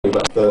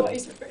But What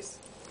is the first?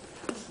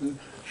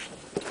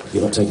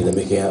 you're not taking the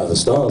mickey out of the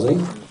stars, eh?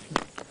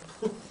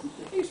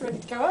 He was ready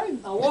to go home.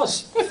 I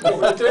was. What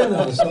were you doing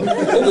that song?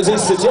 It was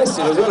his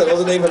suggestion as well, it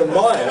wasn't even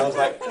mine. I was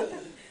like,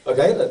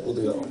 okay, we'll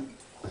do that one.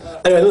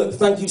 Anyway, look,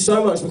 thank you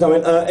so much for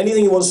coming.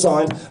 Anything you want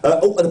signed.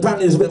 Oh, and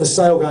apparently there's a bit of a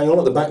sale going on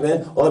at the back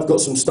there. I've got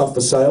some stuff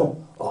for sale.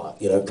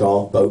 You know,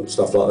 car, boat,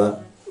 stuff like that.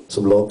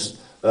 Some logs.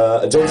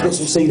 John's got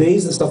some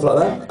CDs and stuff like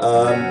that.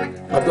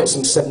 I've got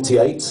some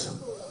 78s.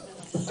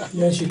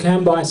 Yes, you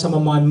can buy some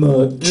of my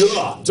merch.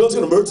 Yeah, John's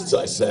got a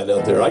merchandise stand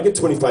out there. I get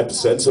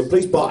 25%, so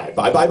please buy.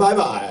 Buy.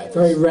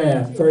 Very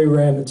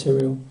rare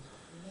material.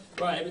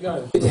 Right, here we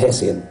go. Bit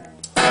Hessian.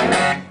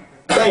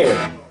 Thank you.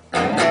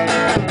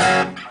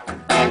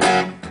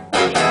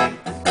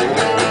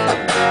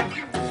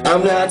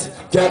 I'm not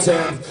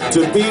content to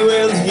be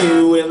with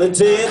you in the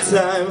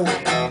daytime.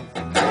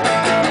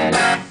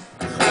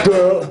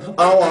 Girl,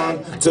 I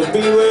want to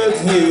be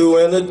with you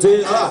in the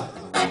day.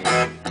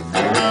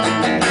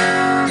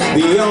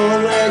 The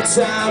only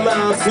time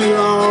I feel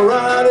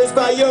alright is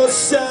by your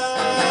side.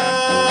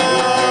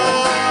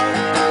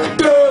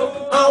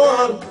 Girl, I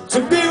want to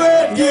be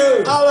with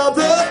you all of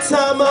the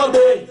time, all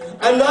day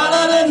and all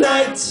of the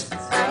night.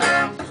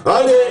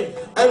 All day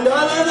and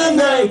all of the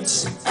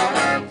night.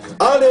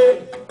 All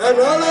day and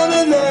all of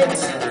the night.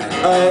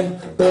 I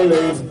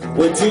believe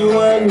with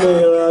you and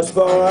me last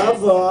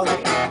forever.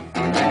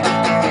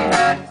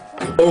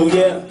 Oh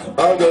yeah,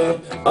 all day,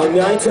 all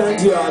night, and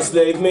just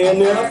leave me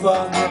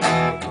never.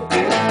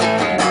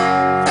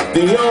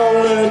 The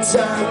only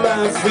time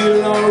I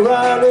feel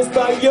alright is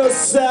by your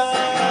side.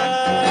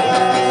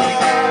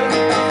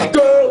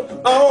 Girl,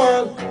 I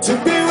want to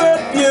be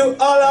with you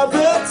all of the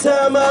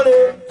time, all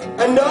day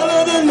and all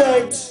of the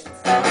night.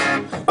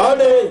 All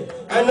day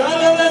and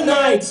all of the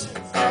night.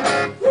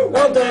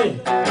 All day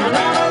and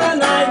all of the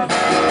night.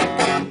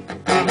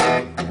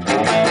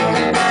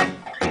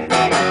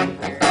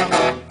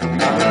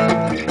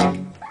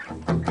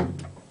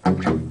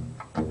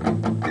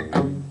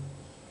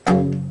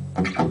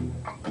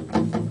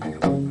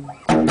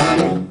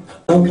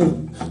 I want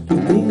to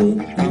be with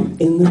you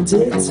in the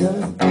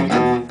daytime.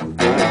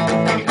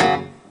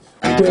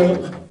 Girl,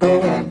 I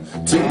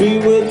want to be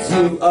with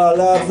you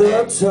all of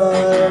the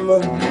time.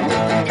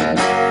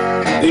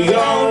 The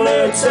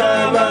only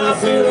time I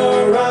feel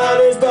alright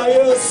is by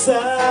your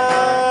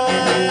side.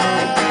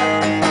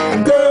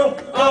 Girl,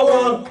 I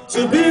want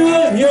to be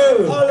with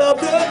you all of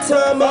the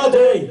time, all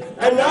day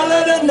and all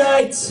of the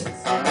night.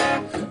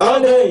 All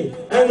day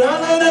and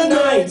all of the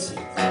night.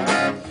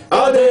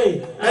 All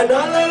day and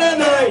all of the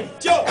night.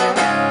 Yo!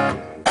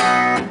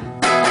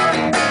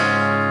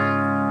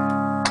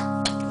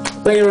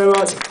 Thank you very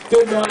much.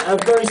 Good night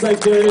and very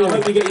safe journey. I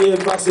hope you get your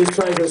buses,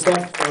 trains and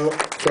stuff. Oh,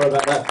 sorry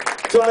about that.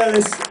 John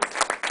Ellis,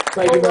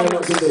 thank you very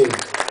much indeed.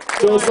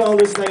 John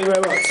Sanders, thank you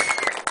very much.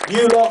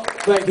 You lot,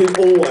 thank you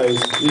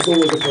always. It's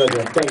always a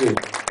pleasure. Thank you.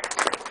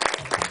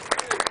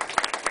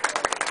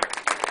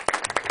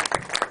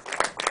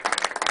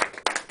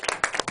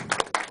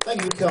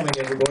 Thank you for coming,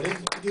 everybody.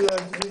 Did you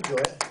enjoy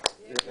it?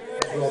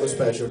 Rather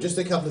special. Just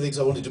a couple of things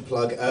I wanted to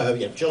plug.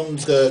 Yeah,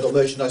 John's got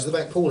merchandise at the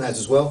back. Paul has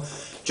as well.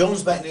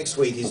 John's back next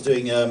week. He's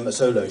doing a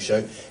solo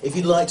show. If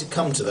you'd like to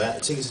come to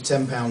that, tickets are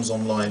 £10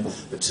 online.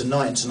 But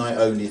tonight and tonight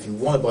only, if you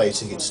want to buy a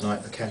ticket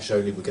tonight for cash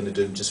only, we're going to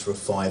do them just for a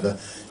 £5.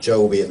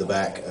 Joe will be at the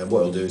back. And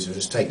what he'll do is he'll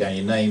just take down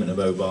your name and a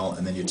mobile,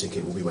 and then your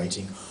ticket will be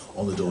waiting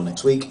on the door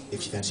next week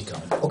if you fancy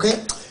coming. Okay?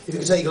 If you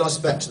could take your glasses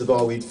back to the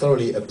bar, we'd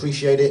thoroughly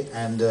appreciate it.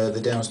 And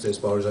the downstairs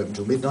bar is open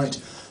till midnight.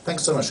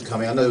 Thanks so much for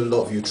coming. I know a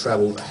lot of you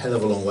travel a hell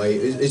of a long way.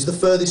 Is the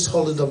furthest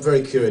Holland? I'm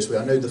very curious.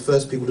 I know the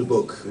first people to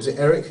book, was it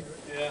Eric?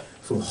 Yeah.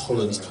 From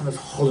Holland. He's kind of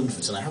Holland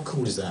for tonight. How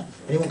cool is that?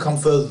 Anyone come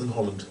further than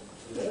Holland?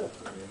 Yeah.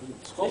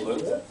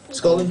 Scotland.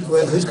 Scotland?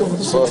 Who's come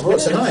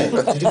tonight?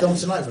 Did you come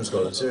tonight from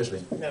Scotland?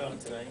 Seriously? No, not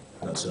tonight.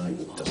 Not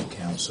tonight. Doesn't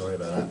count. Sorry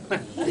about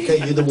that. Okay,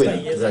 you're the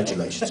winner.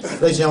 Congratulations.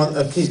 Ladies and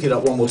gentlemen, please give it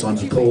up one more time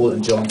for Paul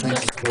and John.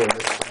 Thanks for supporting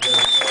us.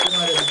 Good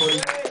night,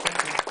 everybody.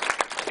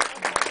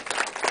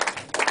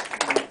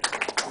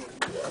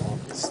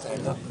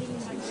 Stand up.